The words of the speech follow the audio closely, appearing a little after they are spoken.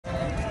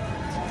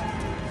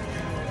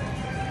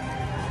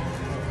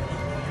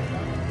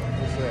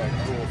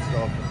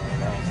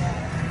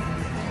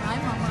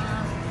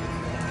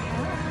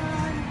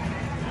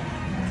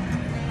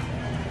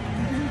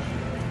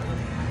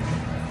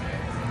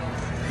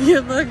You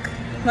look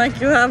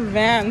like you have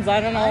Vans. I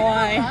don't know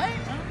why.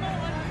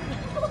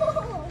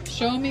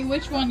 Show me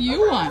which one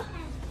you want.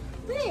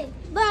 Wait,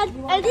 but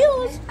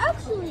Adios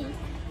actually.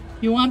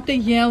 You want the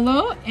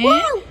yellow and... Whoa!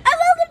 And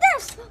look at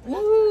this!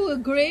 Ooh, a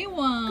gray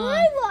one.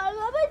 Gray one.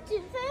 I'm a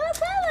two favorite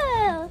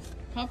colors.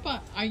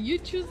 Papa, are you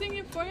choosing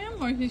it for him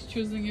or he's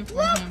choosing it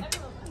for him?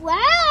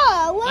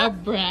 Wow! A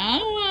What?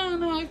 brown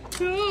one. How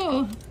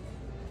cool.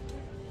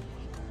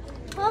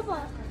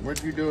 Papa,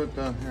 What'd you do with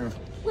the here?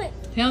 wait.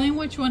 Tell him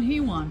which one he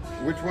wants.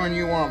 Which one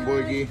you want,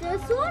 Boogie?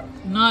 This one?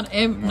 Not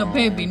no,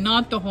 baby,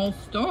 not the whole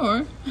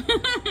store.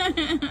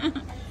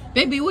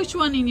 Baby, which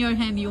one in your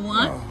hand you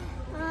want?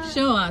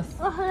 Show us.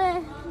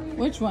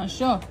 Which one?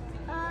 Show.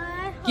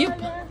 Give.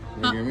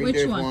 Give me Which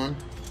this one? one.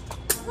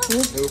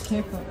 Oops.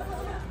 Careful.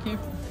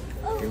 Careful.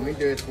 Give me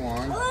this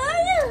one. Oh,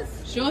 yes.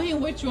 Show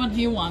him which one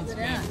he wants.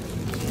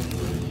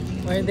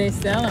 Where they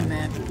sell them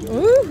at?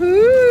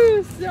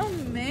 Woohoo! So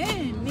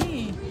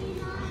many.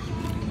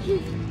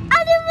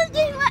 I never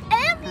get my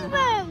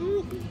everywhere.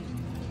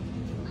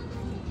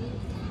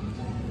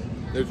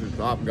 This is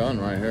Top Gun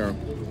right here.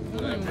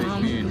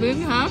 Big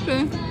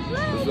happy.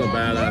 This is a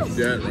badass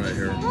jet right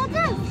here. What's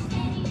this?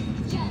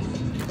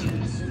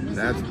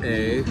 That's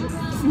a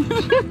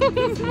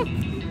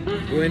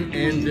twin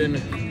engine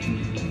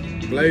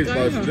blaze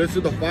buster. This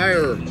is the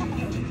fire.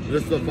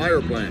 This is the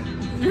fire plant.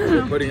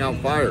 They're putting out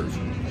fires.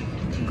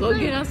 Go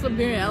get us a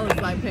beer, Alice.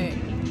 I pay.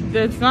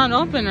 It's not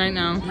open right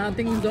now.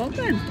 Nothing's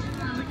open.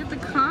 Look at the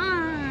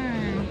car.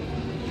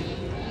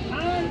 I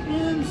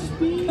am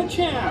Speed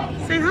Chow.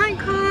 Say hi,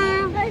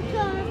 car. Hi,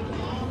 car.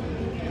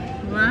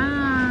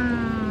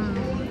 Wow.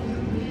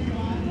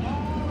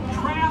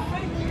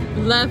 Traffic.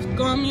 Left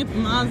going with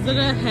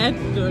Mazda head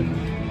good.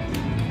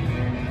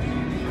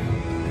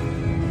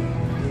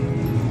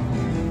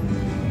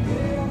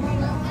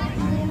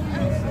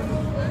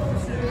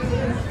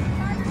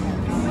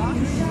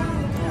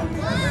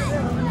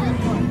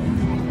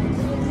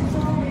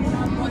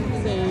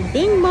 Say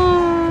bing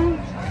bong.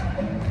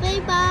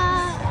 Bye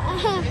bye.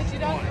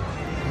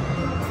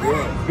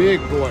 You're a big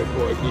boy,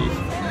 Boogie.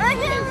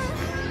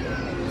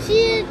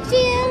 Cheers,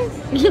 cheers.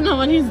 You know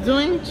what he's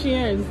doing?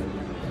 Cheers.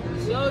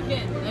 Show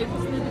again.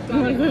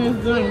 Look what he's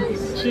doing.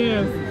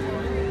 Cheers.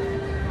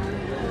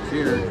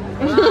 Cheers.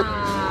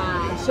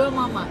 Wow. Show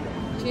mama.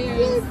 Cheers.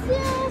 Cheers,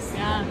 cheers.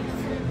 Yeah.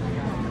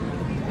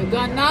 You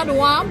got not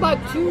one but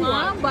two.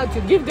 One but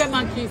two. Give them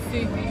a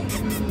kissy.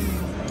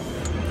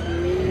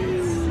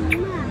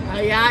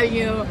 Yeah,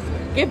 you.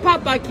 Give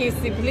Papa a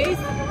kissy, please.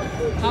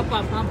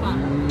 Papa.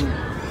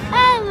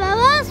 Hey,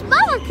 Mama's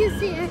Mama kiss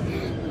here.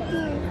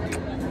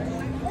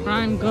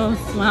 Brian, go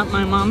slap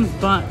my mom's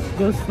butt.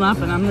 Go slap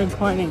it. I'm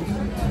recording.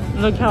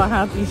 Look how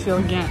happy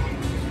she'll get.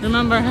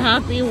 Remember,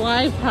 happy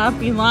wife,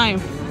 happy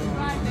life.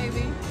 Right,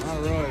 baby.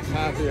 Not really.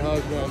 Happy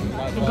husband.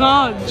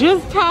 Go,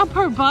 just tap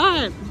her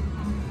butt.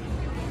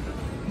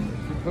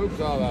 She poops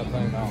all that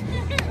thing out.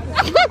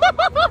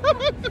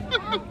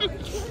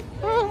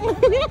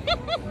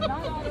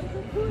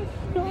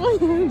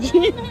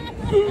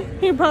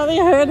 He probably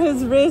hurt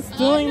his wrist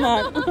doing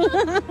that. Is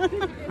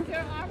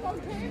your arm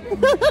okay?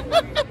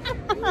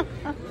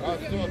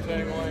 That's still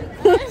tingling.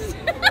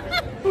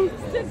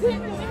 Still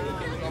tingling.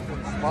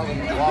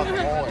 Fucking lost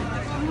boy.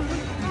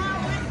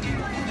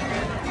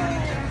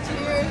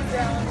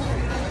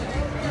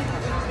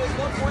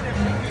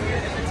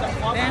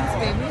 Dance,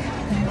 baby.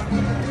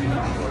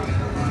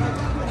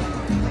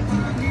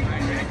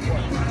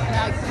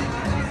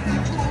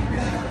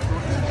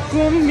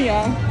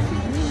 Cumbia.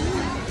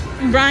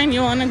 Brian,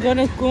 you wanna go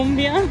to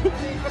Cumbia?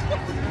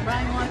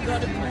 Brian wants to go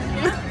to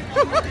Cumbia.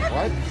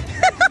 What?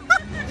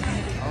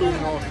 I don't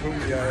even know what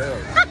cumbia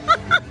is.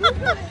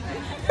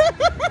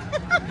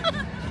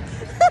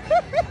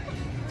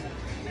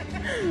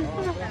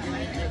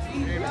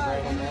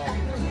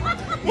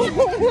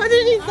 What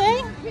did he say?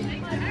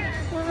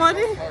 What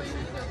did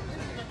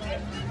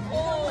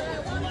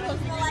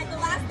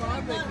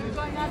We're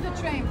going on the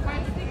train.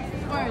 First things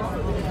first.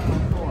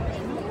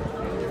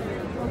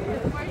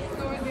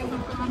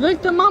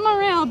 Look, the mama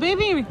rail,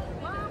 baby.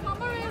 Wow,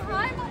 Mama Ray.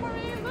 Hi, Mama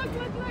Ray. Look.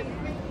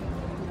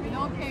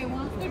 Okay,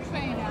 once the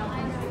train out.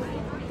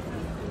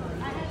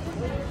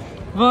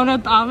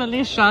 Vorrat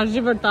avali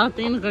şarjı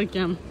vertatin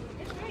kırkem.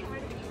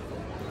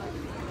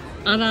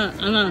 Ara,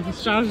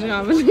 şarjı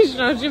avali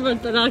şarjı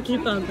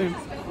vertaraki tatin.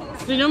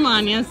 Still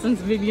mania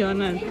since video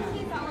na.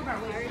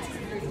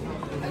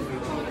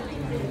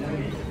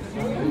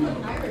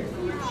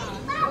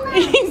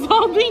 He's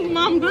holding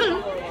mama.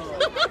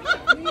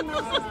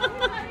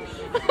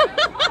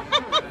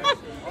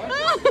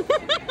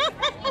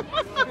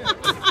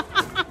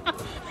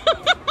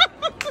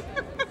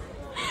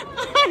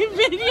 I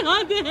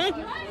videoed it.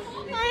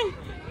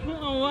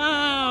 Oh,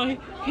 wow.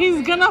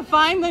 He's gonna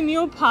find the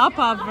new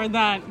pop-up for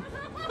that.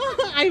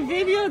 I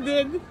videoed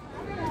it.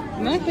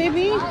 Look,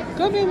 baby.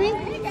 Go, baby.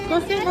 Go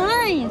say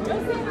hi.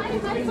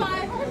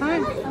 Hi.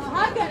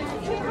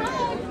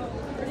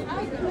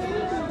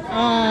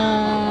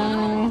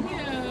 Oh.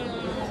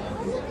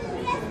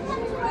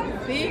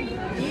 Big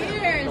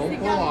ears. Don't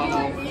pull on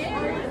them.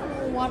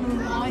 want to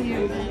remind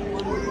you, man.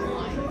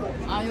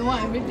 Iowa,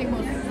 everything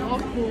was so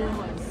cool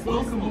and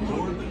so cool.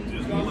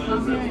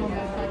 Come here and you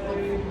act like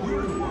a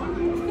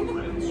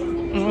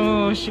fool.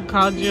 Oh, she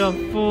called you a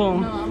fool.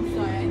 No, I'm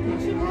sorry. I think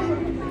she did.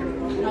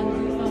 I'm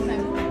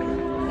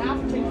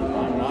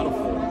not a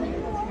fool.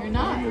 You're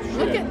not.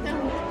 Look at them.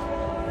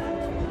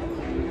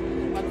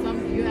 But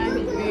you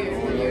acting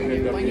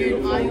weird when you're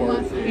in Iowa.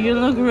 You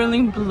look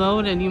really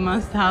bloated. You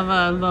must have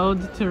a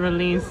load to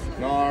release.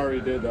 No, I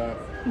already did that.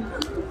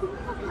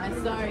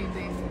 I'm sorry,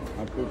 baby.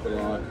 I pooped a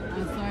lot.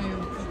 I'm sorry.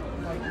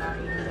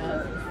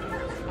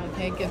 I'll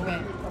take it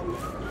back.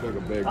 Took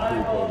a big poop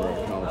over at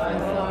I'm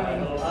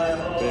California. sorry.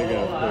 Big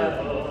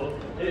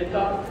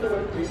ass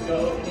poop.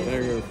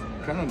 There goes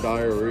kind of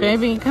diarrhea.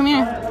 Baby, come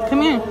here.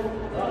 Come here.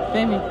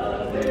 Baby.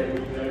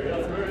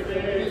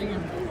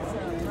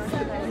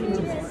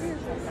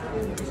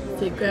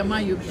 Say, Grandma,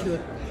 you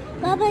should.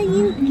 Baba,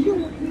 you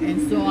cute.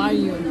 And so are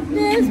you.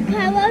 This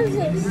parents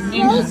is so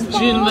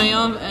small.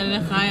 Singlemom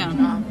elechaya.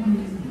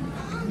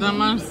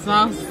 Damar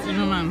sauce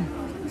Singlemom.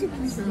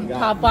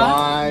 Got Papa,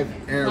 5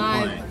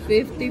 airplanes.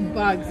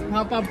 $50.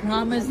 Papa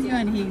promised you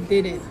and he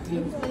did it.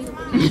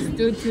 He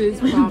stood to his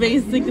promise.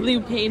 Basically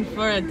paid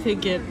for a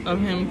ticket of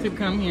him to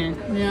come here.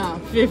 Yeah,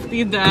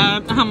 50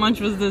 that. How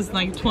much was this?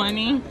 Like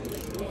 20?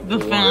 The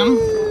fam?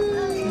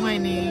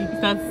 20.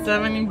 That's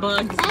 $70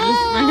 just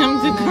for him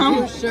to New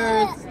come.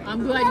 shirts.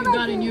 I'm glad you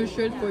got a new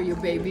shirt for you,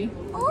 baby.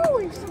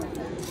 Always.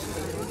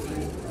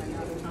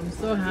 I'm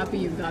so happy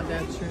you got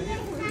that shirt.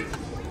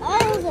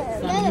 Always.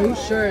 Some new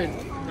shirt,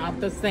 not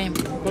the same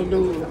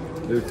blue.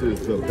 This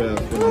is the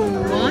best one in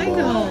the world. Why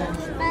though?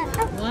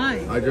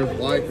 Why? I just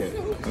like it.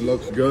 It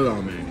looks good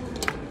on me.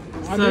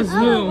 Says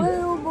who?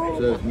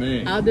 Says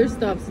me. Other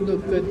stuffs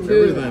look good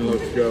too. Everything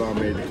looks good on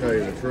me, to tell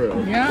you the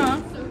truth. Yeah,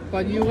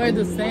 but you wear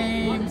the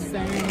same.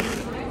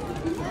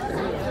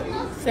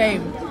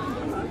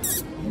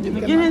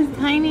 Look at his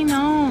tiny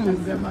nose.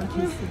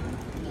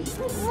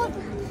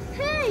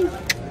 Hey,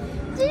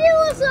 did you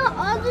was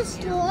on the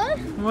store?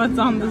 What's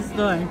on the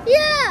store?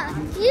 Yeah,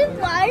 you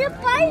ride a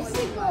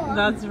bicycle.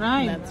 That's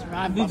right. That's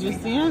right. Did you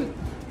see it?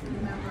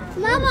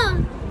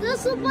 Mama,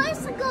 there's a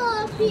bicycle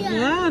up here.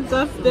 Yeah, it's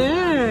up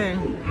there.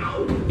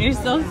 You're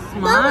so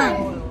smart.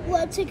 Mama,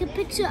 want to take a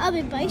picture of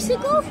a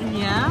bicycle?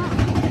 Yeah.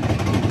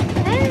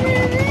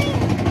 Hey,